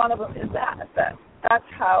 And one of them is that's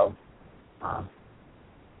how,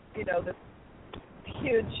 this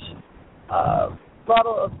huge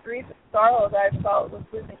level of grief and sorrow that I felt with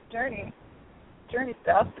losing Journey's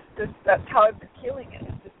death, that's how I've been healing it.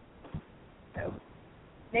 It's just,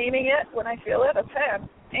 naming it when I feel it. Okay, I'm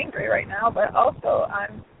angry right now, but also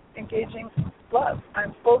I'm engaging love.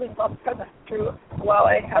 I'm holding love present through while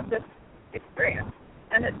I have this experience.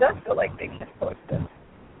 And it does feel like they can coexist.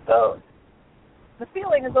 So the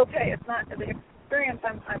feeling is okay. It's not the experience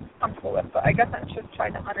I'm comfortable with, but I guess I'm just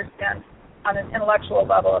trying to understand on an intellectual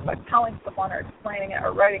level, if I'm telling someone or explaining it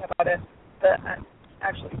or writing about it, that I'm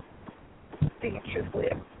actually speaking truthfully,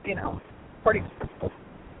 according to principles.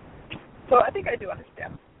 So I think I do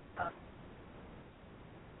understand.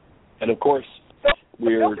 And of course,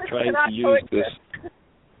 we're trying to use this.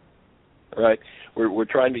 Right, we're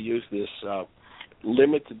trying to use this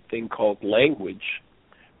limited thing called language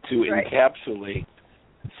to encapsulate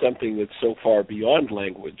something that's so far beyond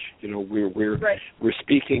language. We're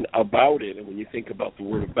speaking about it, and when you think about the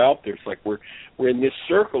word "about," there's like we're in this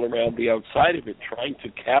circle around the outside of it, trying to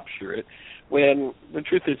capture it. When the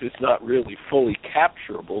truth is, it's not really fully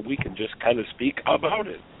capturable. We can just kind of speak about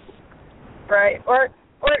it. Right, or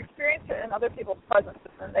experience it in other people's presence,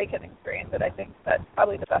 and they can experience it. I think that's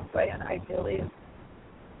probably the best way, and ideally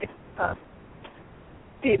is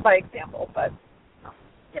be by example. But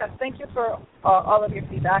yes, thank you for all of your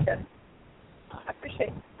feedback, and I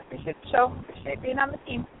appreciate the show. Appreciate being on the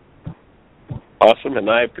team. Awesome, and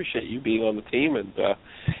I appreciate you being on the team and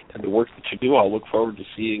the work that you do. I'll look forward to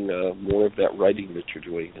seeing more of that writing that you're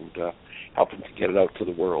doing and helping to get it out to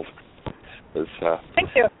the world. Thank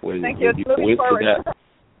you. Thank you. It's moving forward.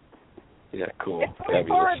 Yeah, cool. It's moving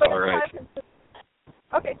Fabulous. Forward, all right.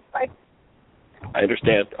 Okay, bye. I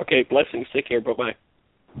understand. Okay, blessings. Take care. Bye-bye.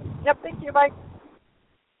 Yep, thank you. Bye.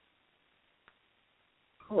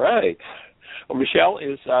 All right. Well, Michelle,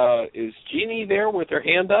 is Jeanie there with her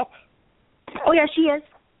hand up? Oh, yeah, she is.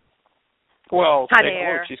 Well, Hi take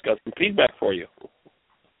there. a look. She's got some feedback for you.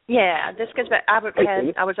 Yeah, this goes back. I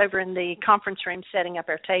was over in the conference room setting up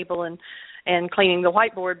our table and cleaning the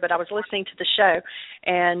whiteboard, but I was listening to the show.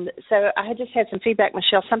 And so I had just had some feedback,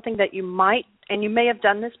 Michelle, something that you might, and you may have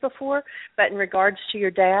done this before, but in regards to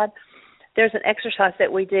your dad, there's an exercise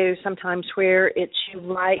that we do sometimes where it's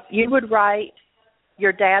you would write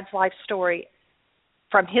your dad's life story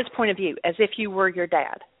from his point of view, as if you were your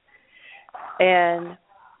dad. And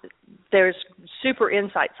there's super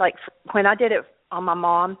insights. Like when I did it on my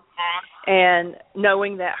mom, and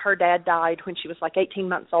knowing that her dad died when she was like 18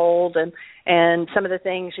 months old, and some of the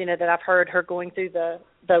things, that I've heard her going through the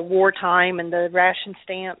wartime and the ration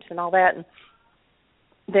stamps and all that. And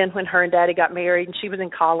then when her and Daddy got married, and she was in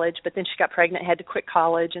college, but then she got pregnant and had to quit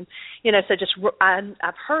college. And, so just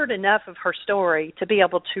I've heard enough of her story to be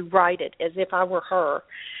able to write it as if I were her,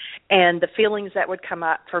 and the feelings that would come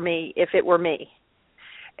up for me if it were me.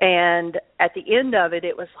 And at the end of it,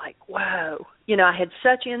 it was like, whoa, I had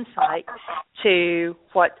such insight to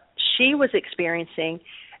what she was experiencing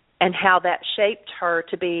and how that shaped her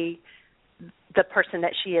to be the person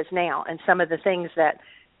that she is now. And some of the things that,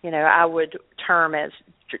 I would term as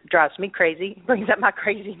drives me crazy, brings up my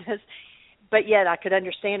craziness, but yet I could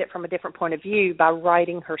understand it from a different point of view by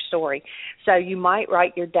writing her story. So you might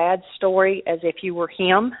write your dad's story as if you were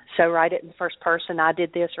him. So write it in the first person, I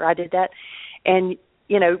did this or I did that. And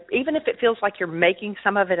even if it feels like you're making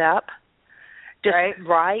some of it up, just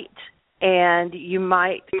write, and you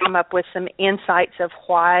might come up with some insights of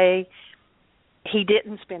why he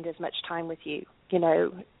didn't spend as much time with you.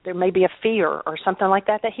 There may be a fear or something like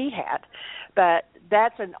that he had. But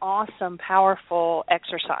that's an awesome, powerful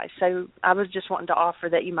exercise. So I was just wanting to offer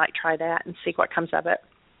that you might try that and see what comes of it.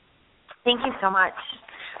 Thank you so much.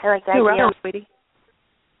 I like that You're idea. welcome, sweetie.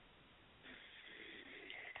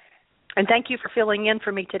 And thank you for filling in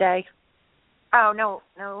for me today. Oh,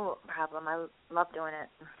 no problem. I love doing it.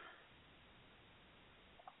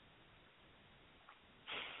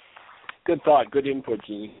 Good thought, good input,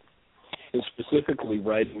 Jeanie. And specifically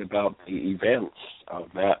writing about the events of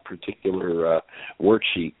that particular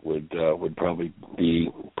worksheet would probably be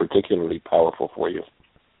particularly powerful for you.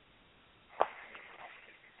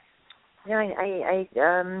 Yeah, it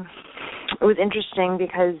was interesting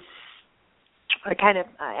because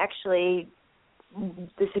actually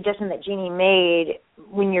the suggestion that Jeanie made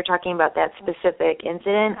when you're talking about that specific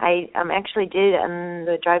incident, I actually did on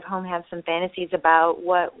the drive home have some fantasies about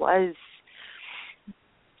what was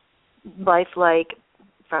life like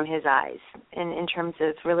from his eyes in terms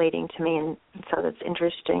of relating to me, and so that's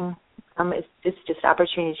interesting. It's just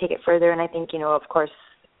opportunity to take it further, and I think, of course,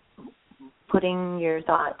 putting your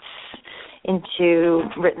thoughts into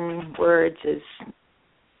written words is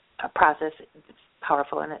a process that's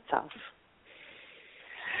powerful in itself.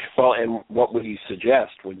 Well, and what we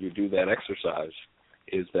suggest when you do that exercise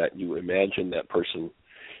is that you imagine that person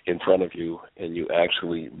in front of you and you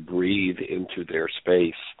actually breathe into their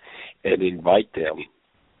space and invite them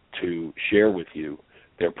to share with you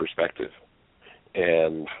their perspective.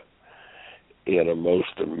 And in a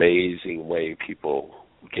most amazing way, people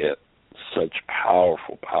get such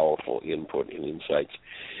powerful input and insights.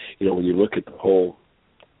 When you look at the whole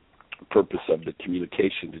purpose of the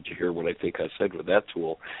communication, did you hear what I think I said with that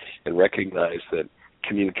tool? And recognize that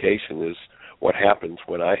communication is what happens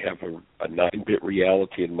when I have a 9-bit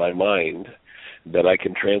reality in my mind that I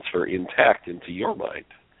can transfer intact into your mind.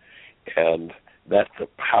 And that's a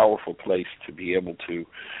powerful place to be able to,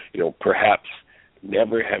 perhaps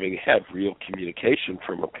never having had real communication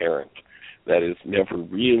from a parent that is never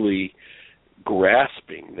really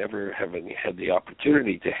grasping, never having had the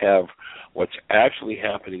opportunity to have what's actually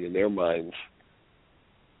happening in their minds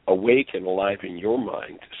awake and alive in your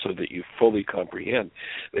mind so that you fully comprehend.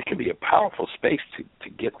 There can be a powerful space to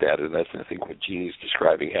get that, and that's, I think, what Jeannie's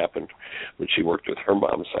describing happened when she worked with her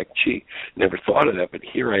mom. It's like, gee, never thought of that, but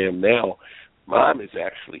here I am now. Mom is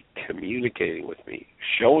actually communicating with me,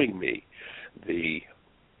 showing me the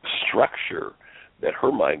structure that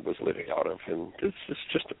her mind was living out of, and it's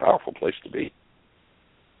just a powerful place to be.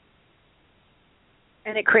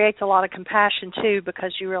 And it creates a lot of compassion, too,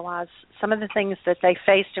 because you realize some of the things that they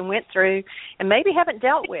faced and went through and maybe haven't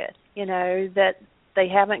dealt with, that they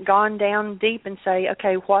haven't gone down deep and say,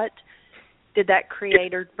 okay, what did that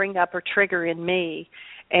create or bring up or trigger in me?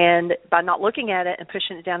 And by not looking at it and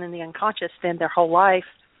pushing it down in the unconscious, then their whole life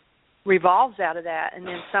revolves out of that. And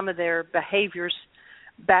then some of their behaviors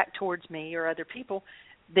back towards me or other people,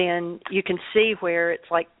 then you can see where it's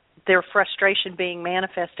like their frustration being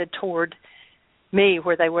manifested toward me,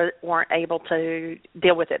 where they weren't able to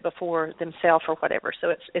deal with it before themselves or whatever. So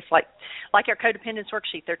it's like our codependence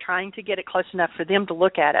worksheet. They're trying to get it close enough for them to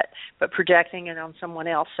look at it, but projecting it on someone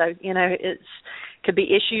else. So, it's could be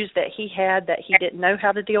issues that he had that he didn't know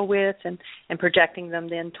how to deal with, and projecting them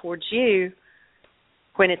then towards you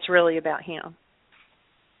when it's really about him.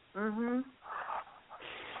 Mhm.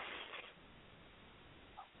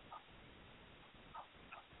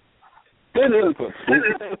 Good input.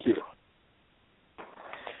 Thank you.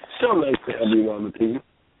 So nice to have you on the team.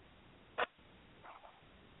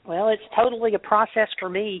 Well, it's totally a process for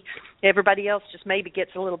me. Everybody else just maybe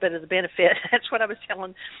gets a little bit of the benefit. That's what I was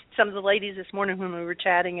telling some of the ladies this morning when we were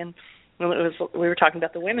chatting, and we were talking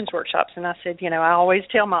about the women's workshops, and I said, I always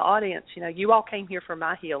tell my audience, you all came here for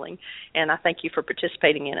my healing, and I thank you for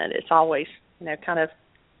participating in it. It's always, kind of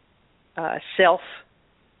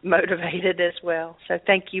self-motivated as well. So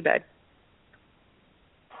thank you, Bud.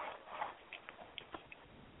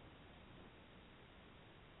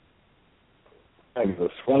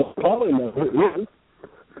 Fabulous. Well, calling number is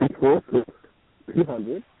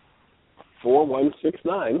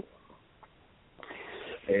 200-4169,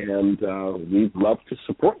 and we'd love to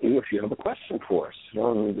support you if you have a question for us.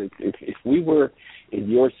 If we were in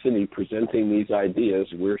your city presenting these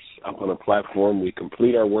ideas, we're up on a platform, we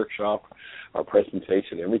complete our workshop, our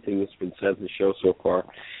presentation, everything that's been said in the show so far,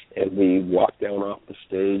 and we walk down off the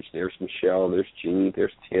stage. There's Michelle, there's Jeanie,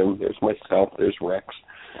 there's Tim, there's myself, there's Rex.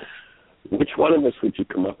 Which one of us would you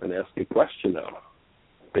come up and ask a question of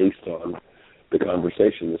based on the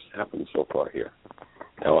conversation that's happened so far here?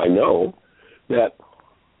 Now, I know that,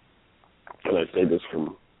 and I say this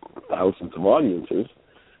from thousands of audiences,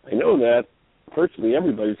 I know that virtually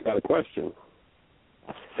everybody's got a question.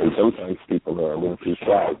 And sometimes people are a little too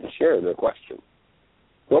shy to share their question.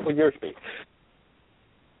 What would yours be?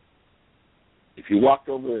 If you walked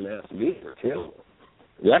over and asked me or Tim,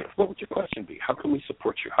 what would your question be? How can we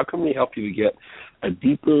support you? How can we help you to get a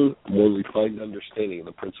deeper, more refined understanding of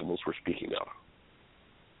the principles we're speaking of.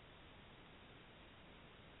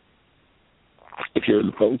 If you're in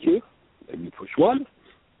the phone queue, maybe you push 1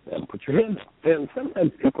 and put your hand up. And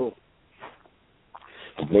sometimes people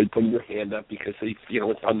avoid putting your hand up because they,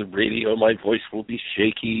 it's on the radio, my voice will be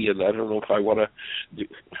shaky, and I don't know if I want to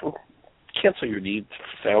cancel your need to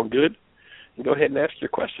sound good. And go ahead and ask your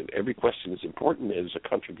question. Every question is important and is a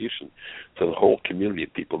contribution to the whole community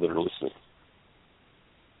of people that are listening.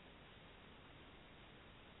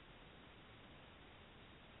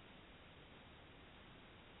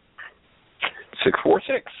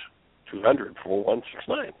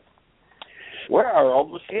 646-200-4169. Where are all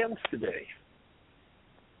those hands today?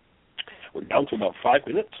 We're down to about 5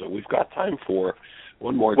 minutes, so we've got time for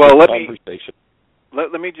one more conversation.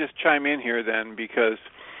 Let me just chime in here then, because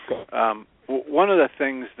one of the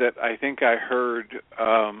things that I think I heard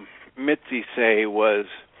Mitzi say was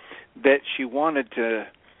that she wanted to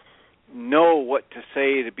know what to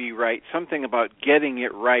say to be right, something about getting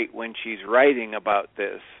it right when she's writing about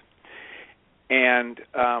this. And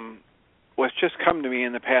what's just come to me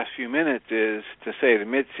in the past few minutes is to say to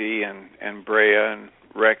Mitzi and Brea and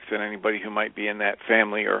Rex and anybody who might be in that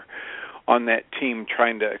family or on that team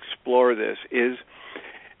trying to explore this is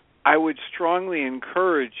I would strongly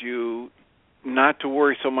encourage you not to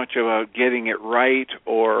worry so much about getting it right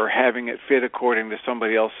or having it fit according to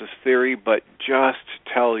somebody else's theory, but just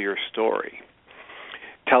tell your story.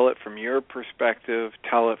 Tell it from your perspective.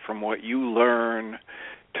 Tell it from what you learn.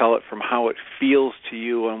 Tell it from how it feels to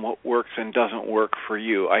you and what works and doesn't work for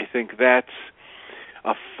you. I think that's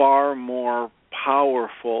a far more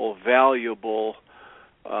powerful, valuable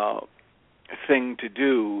thing to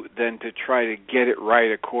do than to try to get it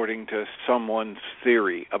right according to someone's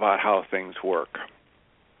theory about how things work.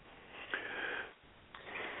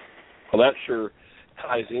 Well, that sure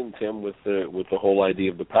ties in, Tim, with the whole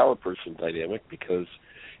idea of the power person dynamic, because,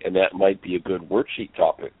 and that might be a good worksheet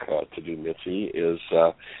topic to do, Mitzi, is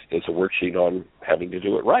a worksheet on having to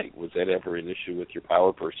do it right. Was that ever an issue with your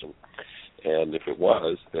power person? And if it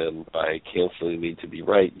was, then by canceling need to be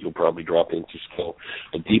right, you'll probably drop into still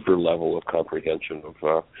a deeper level of comprehension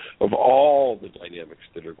of all the dynamics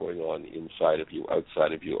that are going on inside of you,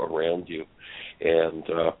 outside of you, around you, and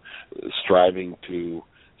striving to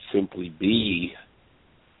simply be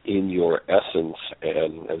in your essence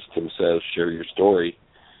and, as Tim says, share your story,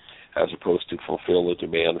 as opposed to fulfill a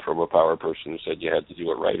demand from a power person who said you had to do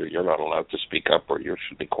it right, or you're not allowed to speak up, or you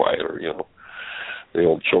should be quiet, or, the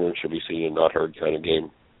old children should be seen and not heard kind of game.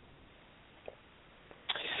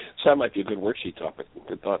 So that might be a good worksheet topic.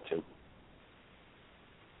 Good thought, Tim.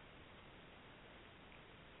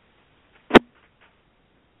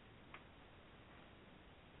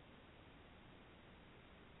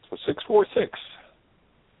 So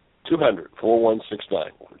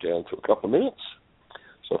 646-200-4169. We're down to a couple of minutes.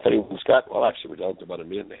 So if anyone's got, well, actually, we're down to about a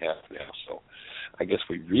minute and a half now. So I guess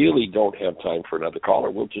we really don't have time for another caller.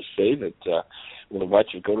 We'll just say that we'll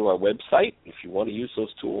invite you to go to our website if you want to use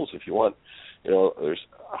those tools. If you want, there's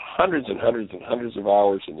hundreds and hundreds and hundreds of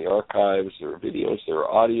hours in the archives. There are videos, there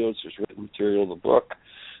are audios, there's written material in the book.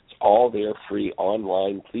 It's all there free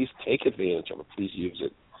online. Please take advantage of it. Please use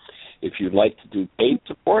it. If you'd like to do paid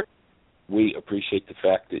support, we appreciate the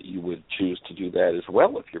fact that you would choose to do that as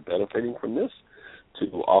well if you're benefiting from this, to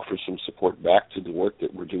offer some support back to the work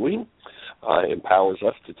that we're doing. Empowers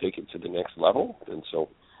us to take it to the next level. And so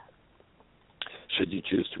should you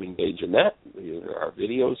choose to engage in that, there are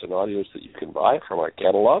videos and audios that you can buy from our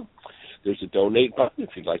catalog. There's a donate button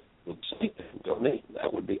if you'd like to donate.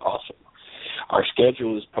 That would be awesome. Our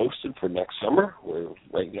schedule is posted for next summer. We're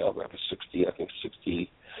right now we have a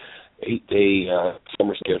 68-day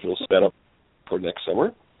summer schedule set up for next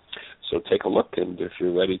summer. So take a look, and if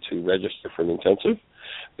you're ready to register for an intensive,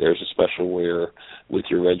 there's a special where with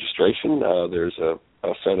your registration, there's a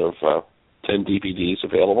set of 10 DVDs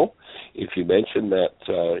available. If you mention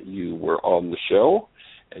that you were on the show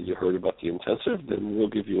and you heard about the intensive, then we'll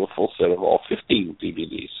give you a full set of all 15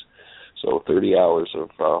 DVDs. So 30 hours of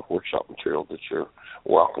workshop material that you're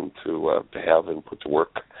welcome to have and put to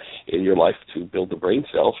work in your life to build the brain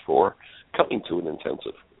cells for coming to an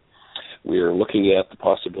intensive. We are looking at the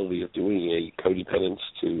possibility of doing a codependence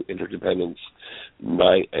to interdependence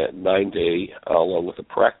 9-day along with a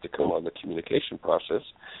practicum on the communication process,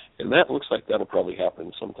 and that looks like that'll probably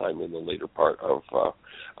happen sometime in the later part of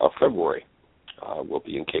February. We'll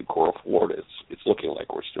be in Cape Coral, Florida. It's looking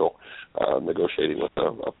like we're still negotiating with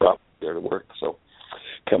a prop there to work. So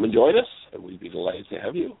come and join us, and we'd be delighted to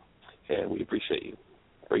have you, and we appreciate you.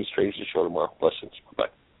 Bring strangers to the show tomorrow. Blessings. Bye-bye.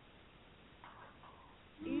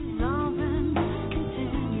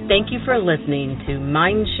 thank you for listening to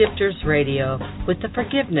Mindshifters Radio with the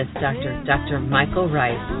Forgiveness Doctor, Dr. Michael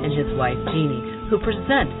Ryce, and his wife Jeanie, who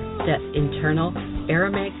present the internal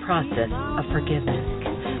Aramaic process of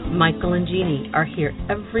forgiveness. Michael and Jeanie are here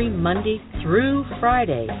every Monday through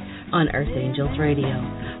Friday on Earth Angels Radio.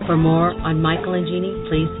 For more on Michael and Jeanie,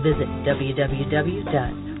 please visit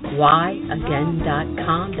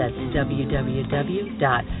www.whyagain.com. That's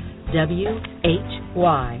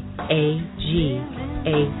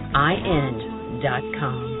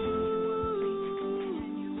www.whyagain.com.